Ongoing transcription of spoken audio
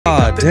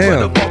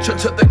damn.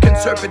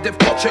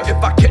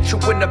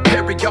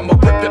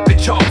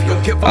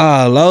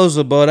 Ah,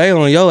 Loza, boy, they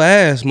on your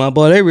ass, my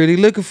boy. They really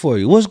looking for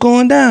you. What's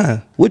going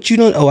down? What you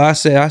doing? Oh, I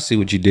see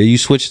what you did. You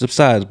switched up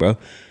sides, bro.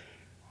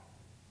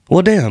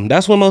 Well, damn,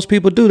 that's what most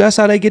people do. That's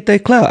how they get their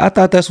clout. I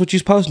thought that's what you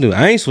supposed to do.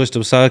 I ain't switched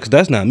up sides because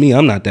that's not me.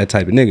 I'm not that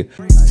type of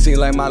nigga. Seem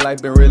like my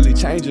life been really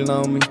changing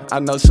on me. I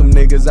know some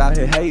niggas out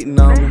here hating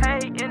on me.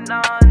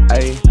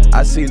 Hey,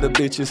 I see the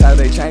bitches how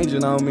they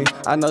changing on me.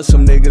 I know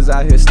some niggas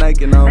out here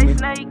snaking on me.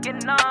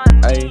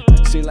 Hey,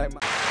 seem like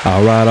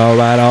all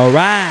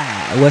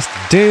right. What's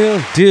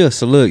the deal?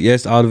 So look,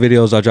 yes, all the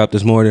videos I dropped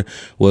this morning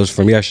was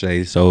from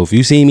yesterday. So if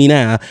you see me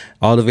now,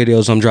 all the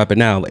videos I'm dropping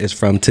now is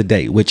from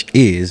today, which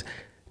is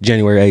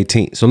January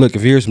 18th. So look,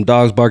 if you hear some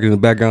dogs barking in the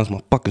background, it's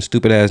my fucking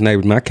stupid ass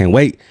neighbors, man. I can't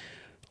wait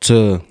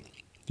to,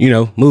 you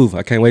know, move.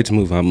 I can't wait to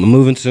move. I'm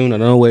moving soon. I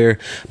don't know where.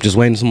 I'm just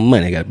waiting some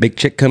money. I got a big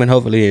check coming,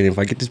 hopefully, and if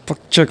I get this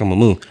fucking check, I'm gonna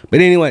move.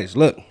 But anyways,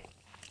 look,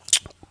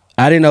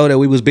 I didn't know that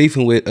we was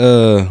beefing with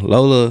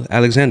Lola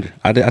Alexander.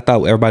 I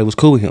thought everybody was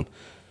cool with him.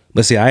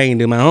 But see, I ain't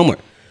do my homework.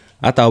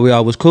 I thought we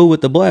all was cool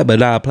with the boy, but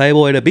now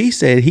Playboy the Beast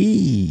said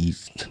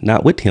he's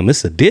not with him.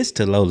 It's a diss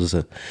to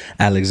Loza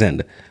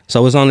Alexander.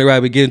 So it's only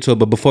right we get into it.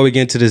 But before we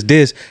get into this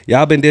diss,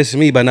 y'all been dissing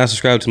me by not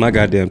subscribing to my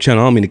goddamn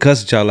channel. I don't mean to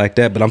cuss at y'all like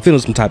that, but I'm feeling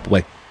some type of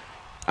way.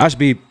 I should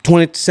be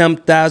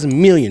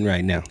 27,000 million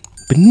right now.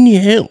 But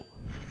no,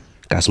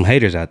 got some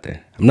haters out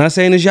there. I'm not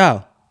saying it's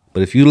y'all,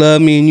 but if you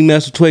love me and you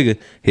mess with Twigga,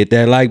 hit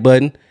that like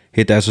button.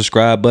 Hit that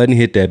subscribe button,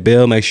 hit that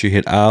bell, make sure you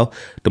hit all.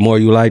 The more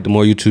you like, the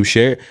more YouTube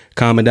share it.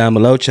 Comment down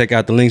below, check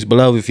out the links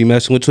below if you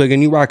messing with Twigga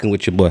and you rocking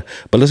with your boy.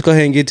 But let's go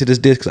ahead and get to this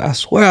disc, because I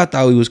swear I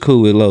thought we was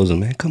cool with Loza,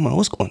 man. Come on,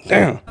 what's going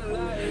down?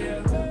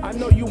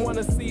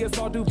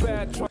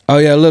 Oh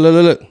yeah,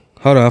 look.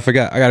 Hold on, I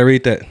forgot. I gotta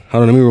read that.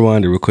 Hold on, let me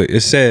rewind it real quick.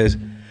 It says,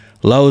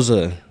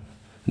 Loza,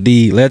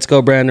 the Let's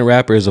Go Brandon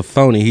rapper, is a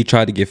phony. He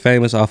tried to get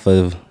famous off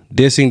of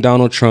dissing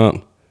Donald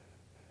Trump.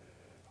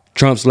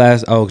 Trump's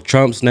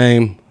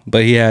name,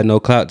 but he had no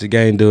clout to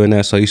gain doing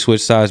that, so he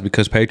switched sides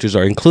because Patriots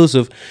are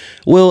inclusive,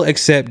 will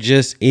accept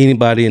just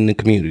anybody in the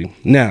community.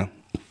 Now,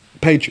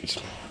 Patriots.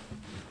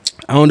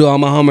 I don't do all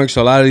my homework,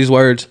 so a lot of these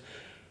words,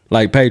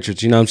 like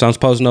Patriots, you know what I'm saying? I'm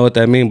supposed to know what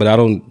that means, but I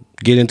don't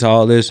get into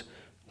all this,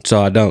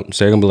 so I don't.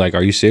 So they're going to be like,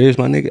 are you serious,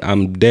 my nigga?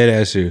 I'm dead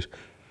ass serious.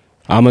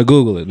 I'm going to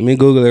Google it. Let me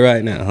Google it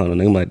right now. Hold on,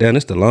 nigga. I'm like, damn,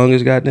 this the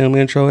longest goddamn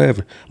intro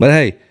ever. But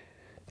hey,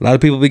 a lot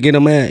of people be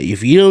getting mad.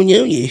 If you don't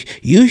know this,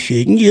 you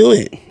shouldn't do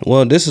it.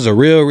 Well, this is a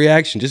real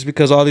reaction. Just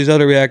because all these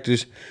other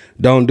reactors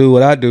don't do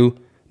what I do,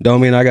 don't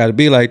mean I got to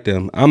be like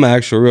them. I'm an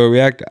actual real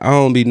reactor. I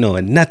don't be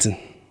knowing nothing.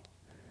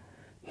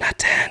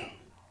 Nothing.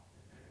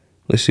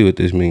 Let's see what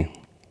this means.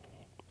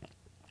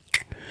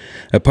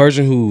 A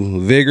person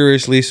who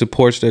vigorously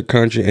supports their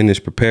country and is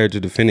prepared to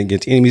defend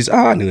against enemies. Oh,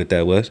 I knew what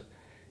that was.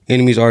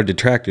 Enemies are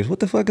detractors.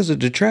 What the fuck is a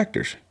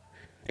detractors?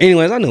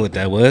 Anyways, I knew what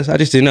that was. I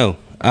just didn't know.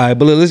 All right,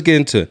 but look, let's get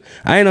into it.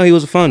 I didn't know he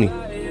was funny,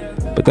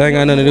 but that ain't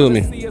got nothing to do with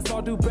me.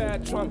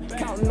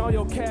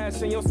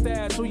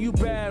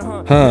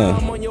 Huh.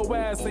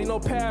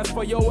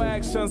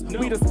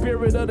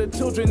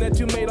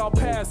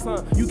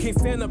 You can't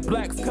stand the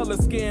blacks, color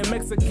skin,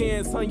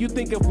 Mexicans, son. You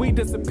think if we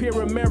disappear,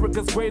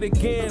 America's great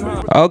again,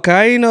 huh?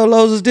 Okay, you know,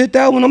 Loza did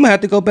that one. I'm gonna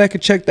have to go back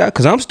and check that,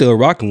 because I'm still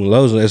rocking with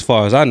Loza as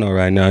far as I know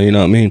right now. You know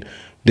what I mean?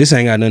 This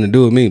ain't got nothing to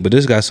do with me, but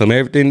this got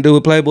everything to do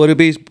with Playboy the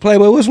Beast.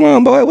 Playboy, what's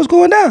wrong, boy? What's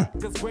going down?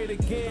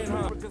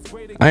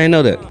 I didn't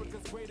know that.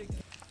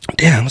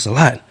 Damn, that's a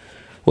lot.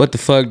 What the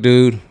fuck,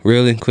 dude?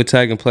 Really? Quit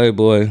tagging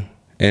Playboy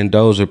and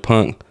Dozer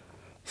Punk.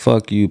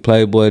 Fuck you,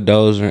 Playboy,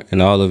 Dozer,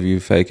 and all of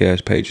you fake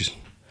ass pages.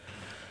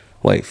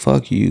 Wait,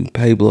 fuck you,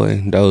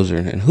 Playboy,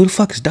 Dozer, and who the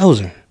fuck is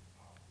Dozer?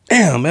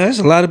 Damn, man, there's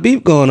a lot of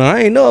beef going on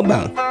I ain't know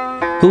about.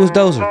 Who is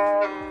Dozer?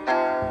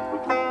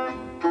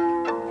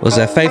 What's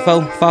that,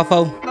 Fafo?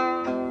 Fafu?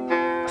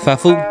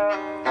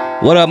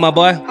 What up, my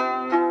boy?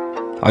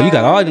 Oh, you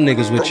got all the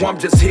niggas with you. I'm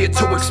just here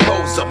to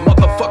expose a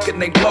motherfucker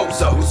named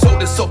Loza, who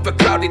sold his soul for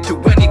clout, he'd do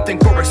anything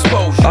for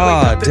exposure.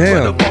 Ah,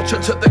 damn.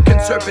 To the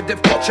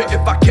conservative culture.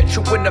 If I catch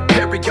you in a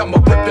berry, I'ma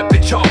rip the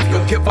bitch off.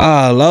 You'll give up.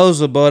 Ah,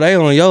 Loza, boy, they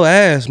on your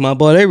ass, my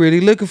boy. They really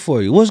looking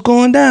for you. What's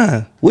going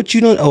down? What you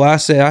doing? Oh, I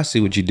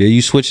see what you did.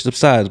 You switched up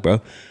sides,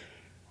 bro.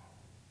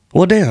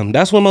 Well, damn,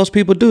 that's what most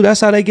people do.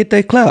 That's how they get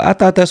their clout. I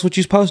thought that's what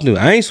you're supposed to do.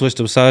 I ain't switched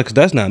up sides because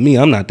that's not me.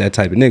 I'm not that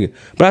type of nigga.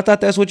 But I thought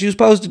that's what you're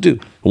supposed to do.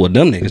 Well,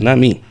 them niggas, not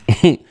me.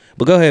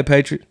 But go ahead,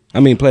 Patriot.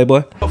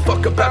 Playboy.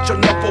 Fuck about your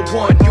number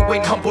one. You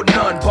ain't humble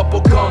none.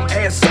 Bubblegum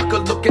ass sucker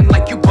looking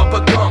like you bubble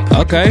gum.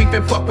 Okay. You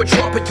even fuck with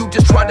Trump, but you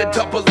just try to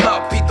double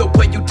up. Either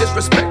way you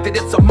disrespect it,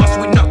 it's a must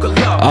we knuckle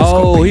up.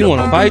 Oh, he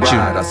wanna fight you.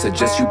 I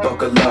suggest you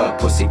buckle up.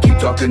 Pussy, keep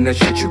talking that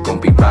shit, you gon'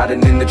 be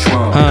riding in the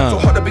trunk. So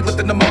hard to be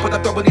lifting them up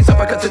without throwing these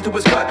uppercuts into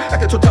his gut.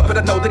 Acting so tough, but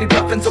I know that he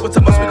bluffing, so it's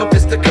a must we go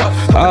fist the cuff.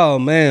 Oh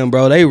man,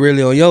 bro, they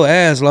really on your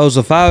ass, Loza.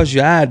 If I was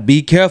you, I'd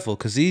be careful,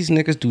 cause these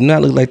niggas do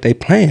not look like they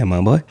playing, my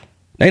boy.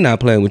 They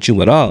not playing with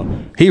you at all.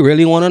 He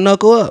really want to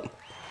knuckle up.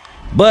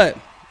 But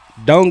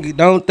don't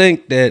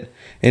think that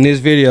in this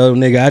video,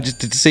 nigga, I just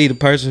did see the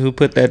person who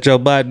put that Joe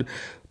Biden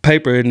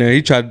paper in there.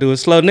 He tried to do it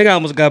slow. Nigga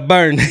almost got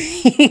burned.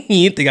 You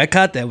didn't think I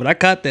caught that, but I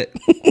caught that.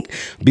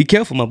 Be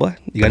careful, my boy.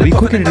 You gotta be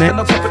quicker than that.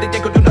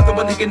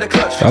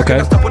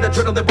 Okay.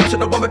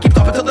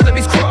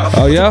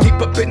 Oh yeah.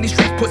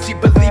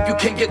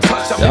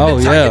 Oh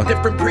yeah.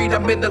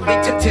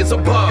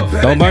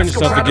 Don't burn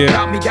yourself again.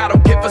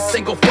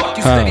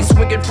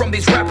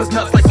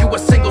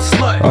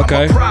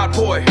 Okay.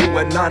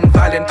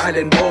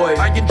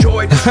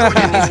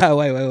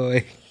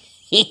 Wait.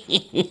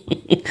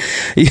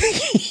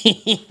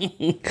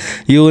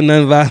 You a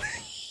non-violent.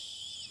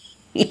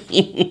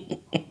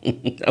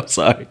 I'm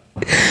sorry.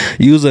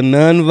 You was a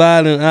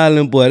non-violent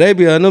island boy. They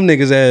be on them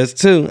niggas' ass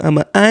too. I'm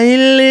an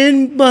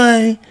island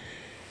boy,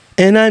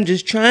 and I'm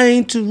just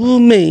trying to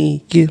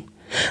make it.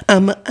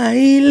 I'm an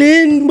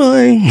island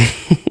boy.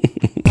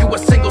 You a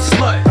single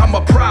slut, I'm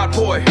a proud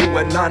boy. You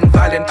a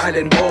non-violent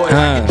island boy.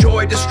 I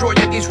enjoy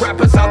destroying these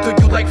rappers out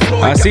through you like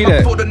Floyd. I see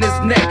that.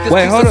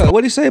 Wait, hold up.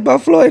 What did he say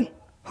about Floyd?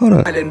 Hold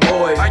on. Island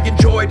boy. I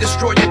enjoy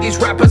destroying these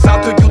rappers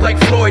out through you like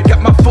Floyd.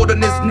 Got my foot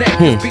on his neck.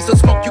 This piece of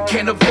smoke you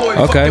can't avoid.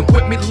 Okay. Fucking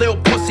with me, lil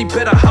pussy,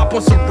 better hop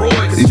on some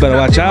roids. You better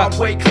watch out. My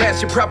weight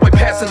class, you're probably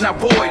passing out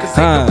boy. Cause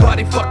ain't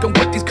nobody fucking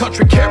with these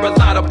country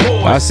Carolina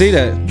boys. I see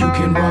that. You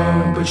can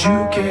run, but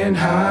you can't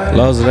hide.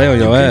 Loza, they on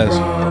your ass.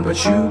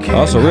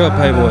 Also real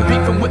Playboy.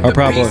 Or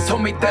Proud Boy.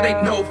 Told me that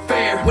ain't no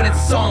fair. When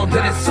it's on,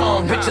 then it's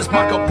on. Bitches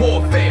mock a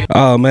warfare.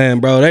 Oh man,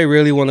 bro, they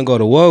really want to go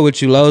to war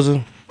with you,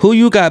 Loza. Who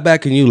you got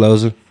backing you,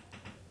 Loza?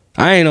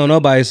 I ain't on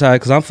nobody's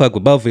side because I'm fuck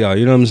with both of y'all,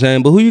 you know what I'm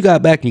saying? But who you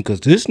got backing you? Because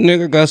this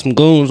nigga got some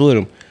goons with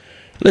him.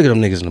 Look at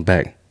them niggas in the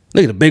back.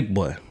 Look at the big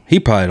boy. He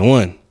probably the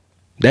one.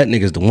 That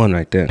nigga's the one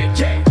right there.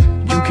 Yeah.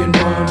 You can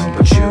run,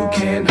 but you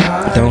can't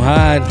hide. Don't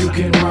hide. You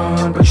can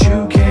run, but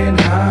you can't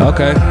hide.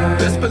 Okay.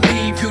 Best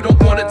believe you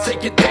don't want to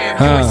take it there.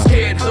 You ain't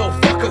scared, little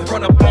fucker.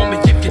 Run up on me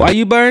if you... Why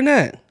you burn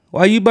that?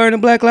 Why you burning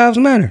Black Lives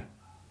Matter?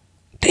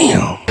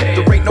 Damn.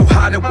 There ain't no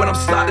hiding when I'm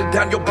sliding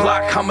down your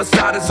block.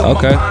 Homicide is on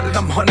my mind and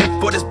I'm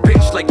hunting for this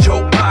bitch like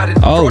Joe Biden.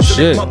 Oh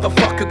shit.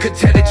 Motherfucker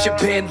contended your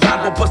band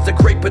line. We'll bust a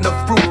grape in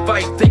a fruit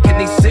fight. Thinking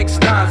these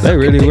 6'9". They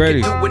really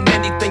ready. Doing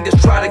anything to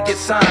try to get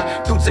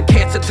signed. Dude's a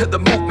cancer to the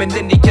movement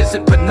and he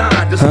isn't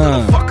benign. This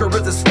little fucker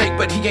is a snake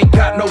but he ain't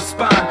got no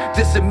spine.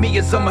 This and me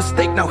is a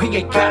mistake. Now he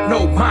ain't got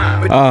no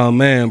mind. Oh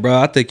man, bro,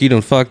 I think you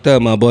done fucked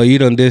up, my boy. You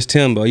done dissed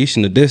him, bro. You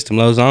shouldn't have dissed him,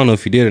 Loza. I don't know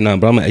if you did or not,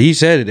 but he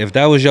said it. If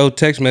that was your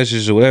text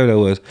message or whatever that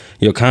was,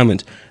 your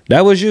comments,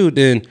 that was you,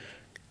 then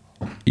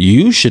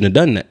you shouldn't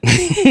have done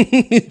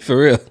that. For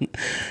real.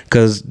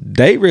 Because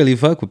they really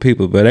fuck with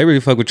people, but they really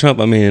fuck with Trump.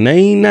 I mean, they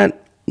ain't not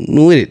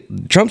with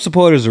it. Trump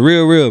supporters are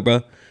real,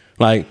 bro.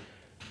 Like,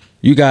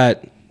 you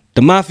got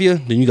the mafia,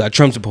 then you got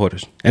Trump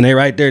supporters. And they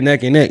right there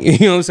neck and neck. You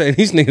know what I'm saying?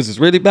 These niggas is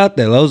really about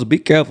that, Loza. Be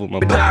careful, my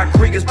boy. I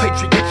agree as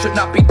patriots should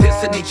not be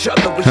dissing each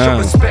other. We should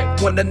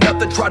respect one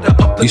another, try to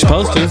uplift. You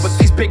supposed to. But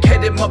these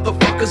big-headed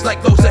motherfuckers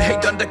like Loza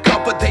hate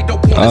undercover. They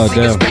don't want to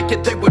see us make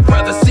it. They would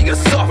rather see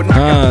us suffer.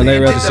 They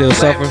rather see us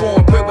suffer.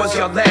 Where was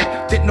y'all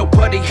at? Didn't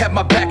nobody have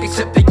my back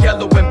except the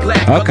yellow and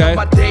black. Okay.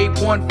 My day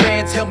one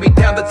fans held me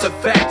down, that's a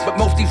fact. But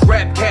most these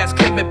rap cats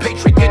claiming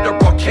patriot or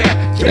raw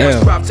cat. Yeah, I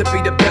strive to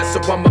be the best,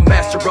 so I'm a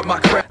master of my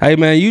craft. Hey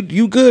man,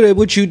 you good at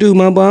what you do,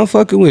 my boy. I'm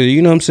fucking with it.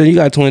 You know what I'm saying? You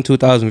got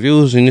 22,000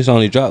 views and this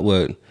only dropped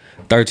what,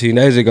 13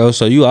 days ago.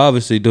 So you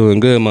obviously doing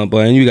good, my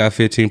boy. And you got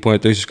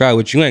 15.3 subscribers,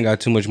 which you ain't got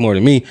too much more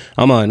than me.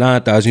 I'm on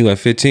 9,000, you at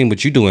 15,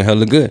 but you doing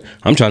hella good.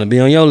 I'm trying to be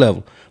on your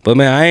level. But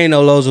man, I ain't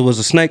know Loza was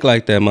a snake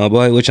like that, my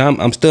boy. Which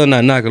I'm still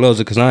not knocking Loza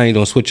because I ain't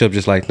gonna switch up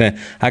just like that.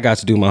 I got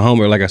to do my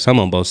homework. Like I said, I'm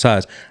on both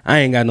sides. I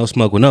ain't got no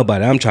smoke with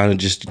nobody. I'm trying to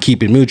just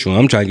keep it mutual.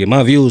 I'm trying to get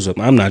my views up.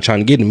 I'm not trying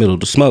to get in the middle of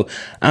the smoke.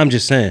 I'm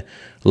just saying,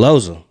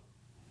 Loza,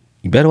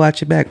 you better watch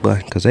your back, boy,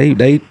 because they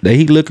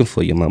looking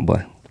for you, my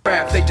boy.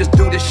 They just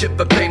do this shit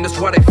for fame, that's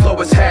why they flow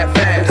is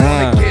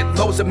half-assed. They get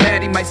Loza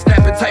mad, he might snap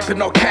and type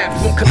in all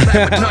caps. Won't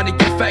collab with none of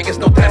you faggots,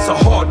 no, that's a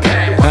hard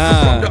path.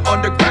 From the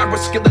underground where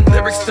skill and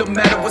lyrics still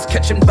matter. Was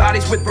catching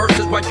bodies with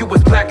verses while you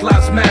was Black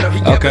Lives Matter.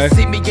 He never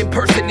see me in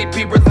person, he'd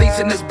be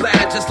releasing his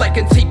bladder. Just like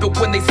Antifa,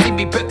 when they see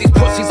me, bet these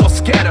pussies all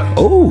scatter.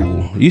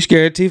 Oh, you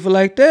scared Tifa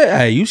like that?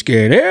 Hey, you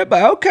scared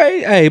everybody.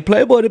 Okay, hey,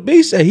 Playboy the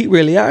Beast say he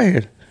really out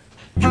here.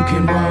 You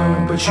can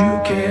run, but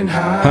you can't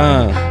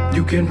hide.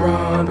 You can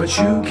run, but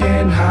you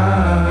can't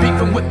hide.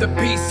 Beefing with the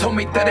beast, told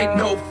me that ain't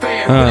no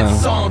fair. When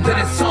it's on, then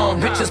it's on.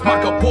 Bitches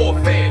mock a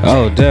warfare.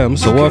 Oh damn,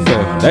 it's a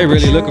warfare. They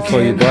really looking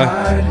for you, boy.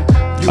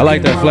 I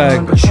like that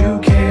flag. But you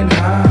can't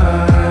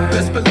hide.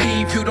 Best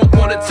believe you don't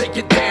want to take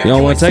it there. You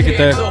don't want to take it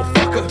there. Little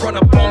fucker, run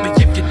up on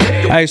me if you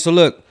dare. Hey, so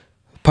look,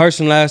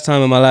 person last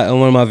time in one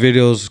of my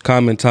videos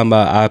comment talking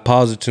about I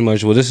paused it too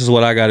much. Well, this is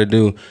what I got to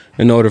do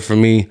in order for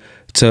me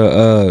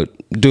to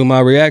do my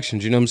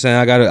reactions. You know what I'm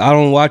saying? I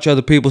don't watch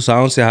other people, so I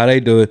don't see how they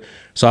do it.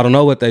 So I don't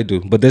know what they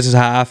do. But this is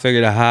how I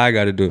figured out how I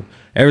got to do it.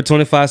 Every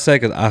 25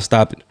 seconds, I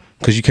stop it.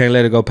 Because you can't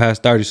let it go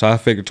past 30. So I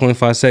figured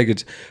 25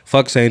 seconds,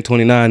 fuck saying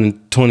 29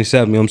 and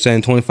 27. You know what I'm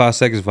saying? 25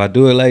 seconds. If I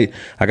do it late,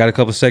 I got a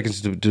couple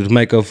seconds to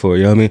make up for it.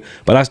 You know what I mean?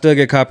 But I still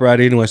get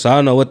copyrighted anyway, so I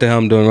don't know what the hell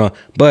I'm doing wrong.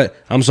 But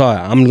I'm sorry.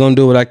 I'm going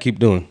to do what I keep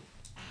doing.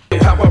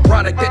 How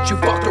ironic that you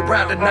fucked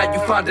around and now you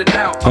find it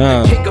out.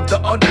 I'm the king of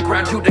the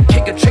underground, you the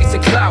king of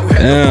chasing clout.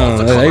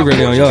 Damn, they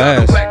really on your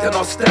ass.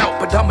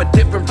 But I'm a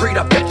different breed,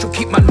 I bet you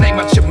keep my name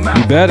out your mouth.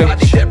 You better.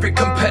 Every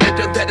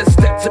competitor that has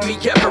stepped to me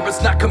ever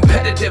is not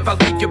competitive. I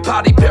leave your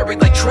body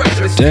buried like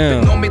treasure.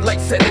 Damn. On me like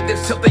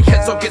sedatives till their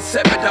heads all get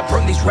severed. I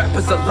burn these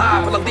rappers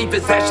alive while I leave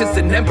his ashes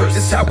and embers.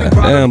 This how we ride.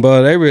 Damn,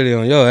 boy, they really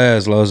on your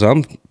ass, Loza.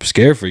 I'm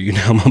scared for you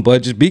now, my boy.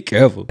 Just be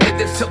careful.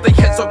 Till their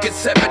heads all get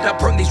severed. I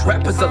burn these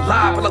rappers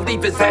alive while I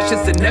leave his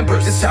ashes and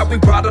embers. This how we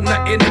ride on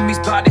our enemies'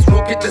 bodies.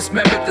 We'll get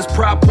dismembered. This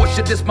proud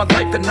portion is my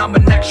life and I'm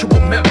an actual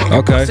member.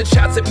 Okay. You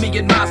shots at me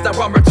and mines, now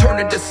I'm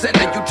returning to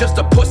sender. You just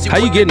a pussy. How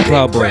you getting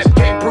Cloud Boys?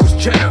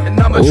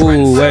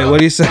 Ooh, wait, what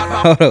do you say?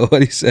 Hold on, what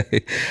do you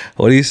say?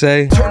 What do you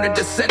say? Turning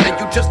to sender,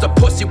 you just a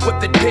pussy with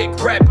the dick.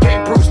 Rap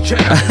game, Bruce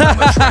Jenner. I'm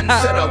a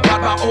trendsetter,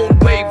 ride my own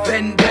way,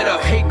 vendetta.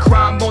 Hate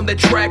crime on the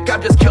track, I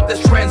just killed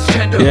this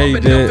transgender. Yeah, you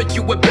did.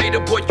 You a beta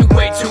boy, you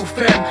way too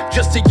femme.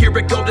 Just a year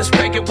ago, this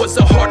faggot was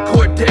a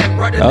hardcore damn.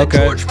 Right in the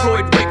George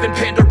Floyd, waving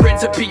pandering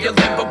to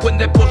BLM. But when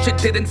that bullshit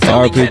didn't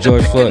sell, he had to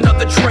pick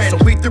another trend.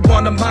 So we threw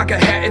on a MAGA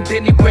hat and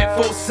then he went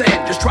full send.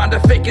 Just trying to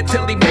fake it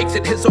till he makes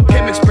it, his old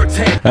gimmicks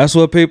pretend. That's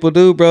what people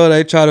do, bro.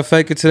 They try to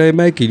fake it till they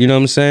make it. You know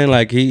what I'm saying?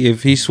 Like,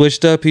 if he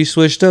switched up, he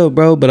switched up,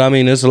 bro. But I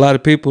mean, there's a lot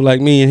of people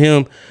like me and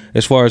him,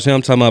 as far as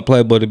him talking about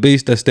Playboy the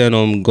Beast, that stand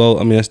on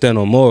that stand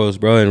on morals,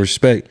 bro, and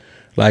respect.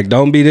 Like,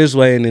 don't be this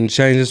way and then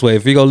change this way.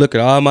 If you go look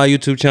at all my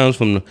YouTube channels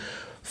from the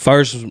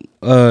first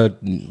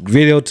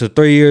video to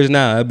 3 years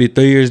now, it'll be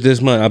 3 years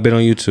this month. I've been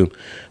on YouTube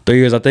 3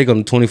 years, I think on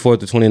the 24th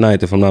or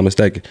 29th, if I'm not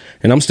mistaken.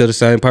 And I'm still the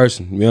same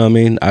person. You know what I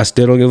mean? I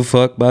still don't give a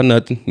fuck about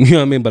nothing. You know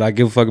what I mean? But I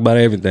give a fuck about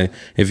everything.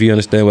 If you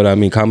understand what I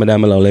mean, comment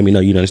down below. Let me know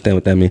you understand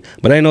what that means.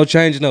 But ain't no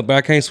changing up, but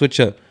I can't switch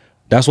up.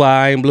 That's why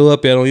I ain't blew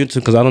up yet on YouTube,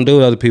 because I don't do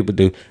what other people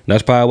do. And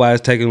that's probably why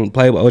it's taking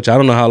Playboy, which I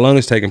don't know how long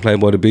it's taking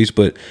Playboy the Beast,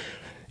 but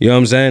you know what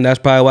I'm saying? That's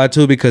probably why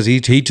too, because he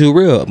too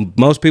real.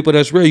 Most people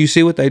that's real, you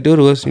see what they do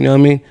to us, you know what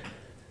I mean?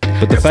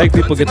 But the fake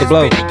people get the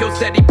blow.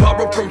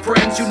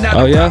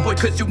 Oh yeah?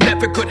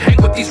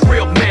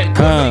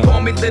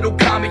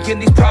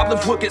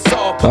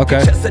 Okay.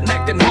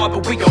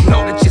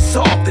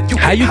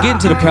 How you getting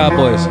to the Proud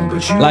Boys?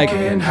 Like,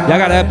 y'all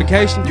got an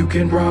application? You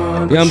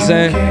know what I'm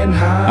saying?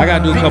 I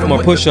gotta do a couple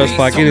more push-ups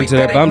before I get into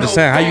that, but I'm just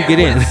saying, how you get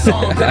in?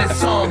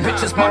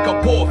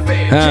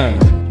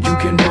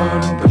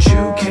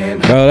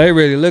 Bro, they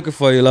really looking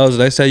for you, Loza.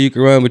 They say you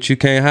can run, but you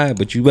can't hide.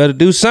 But you better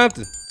do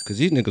something, because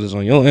these niggas is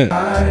on your end.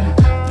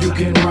 You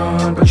can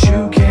run, but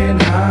you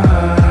can't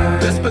hide.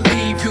 Best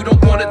believe you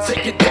don't want to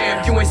take it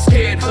down. You ain't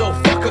scared, little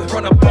fucker.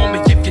 Run up on me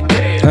if you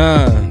dare.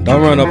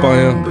 Don't run up on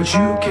him. But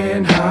you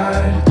can't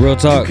hide. Real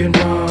talk. You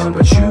can run,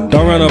 but you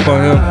don't run up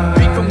on him.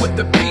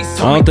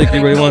 I don't think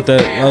you really want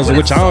that, Loza,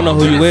 which I don't know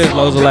who you is,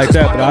 Loza, like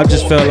that, but I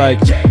just felt like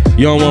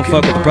you don't want to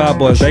fuck with the Proud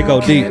Boys. They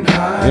go deep. You know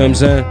what I'm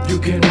saying? You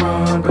can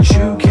run, but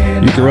you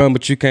can't. You can run,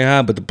 but you can't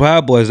hide. But the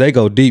Proud Boys, they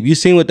go deep. You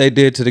seen what they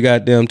did to the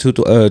goddamn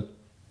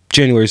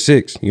January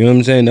 6th. You know what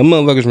I'm saying? Them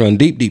motherfuckers run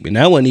deep, and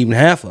that wasn't even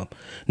half of them.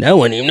 That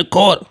wasn't even a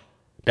quarter.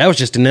 That was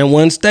just in that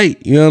one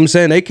state. You know what I'm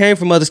saying? They came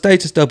from other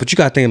states and stuff, but you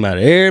got to think about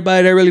it.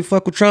 Everybody that really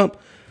fuck with Trump,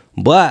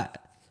 but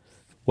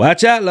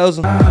watch out,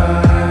 Loza.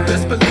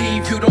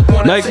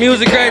 Make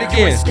music great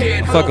again.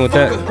 I'm fucking with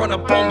that.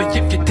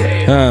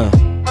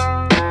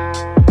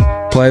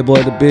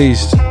 Playboy the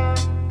Beast.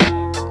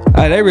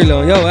 Hey, they really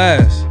on your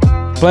ass.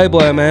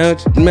 Playboy, man,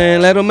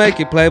 let them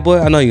make it, Playboy.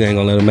 I know you ain't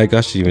gonna let them make it.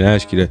 I should even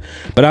ask you that.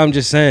 But I'm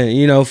just saying,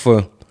 you know,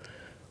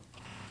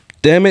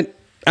 damn it,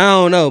 I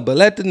don't know, but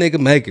let the nigga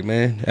make it,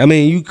 man. I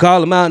mean, you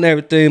call him out and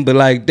everything, but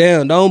like,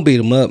 damn, don't beat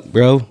him up,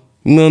 bro.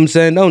 You know what I'm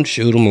saying? Don't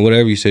shoot him or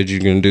whatever you said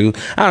you're gonna do.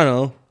 I don't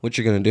know what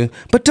you're gonna do,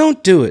 but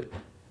don't do it.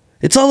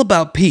 It's all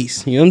about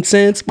peace. You know what I'm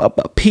saying? It's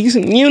about peace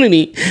and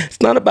unity.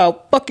 It's not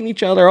about fucking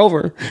each other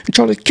over and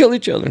trying to kill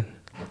each other.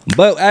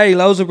 But hey,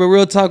 Loza, but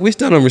real talk, we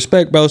still don't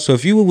respect, bro. So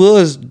if you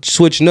was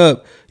switching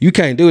up, you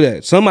can't do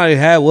that. Somebody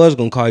was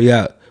gonna call you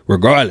out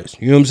regardless.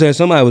 You know what I'm saying?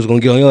 Somebody was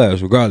gonna get on your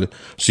ass regardless.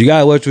 So you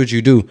gotta watch what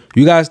you do.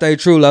 You gotta stay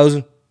true,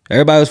 Loza.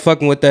 Everybody was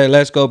fucking with that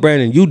Let's Go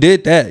Brandon. You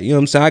did that. You know what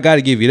I'm saying? I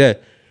gotta give you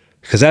that.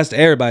 Cause that's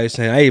everybody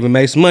saying. I even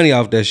made some money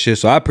off that shit.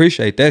 So I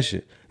appreciate that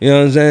shit. You know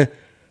what I'm saying?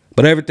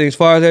 But everything, as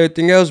far as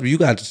everything else, you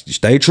got to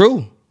stay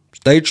true.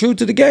 Stay true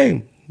to the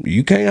game.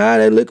 You can't hide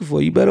that looking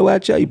for. You better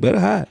watch out. You better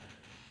hide.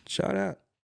 Shout out.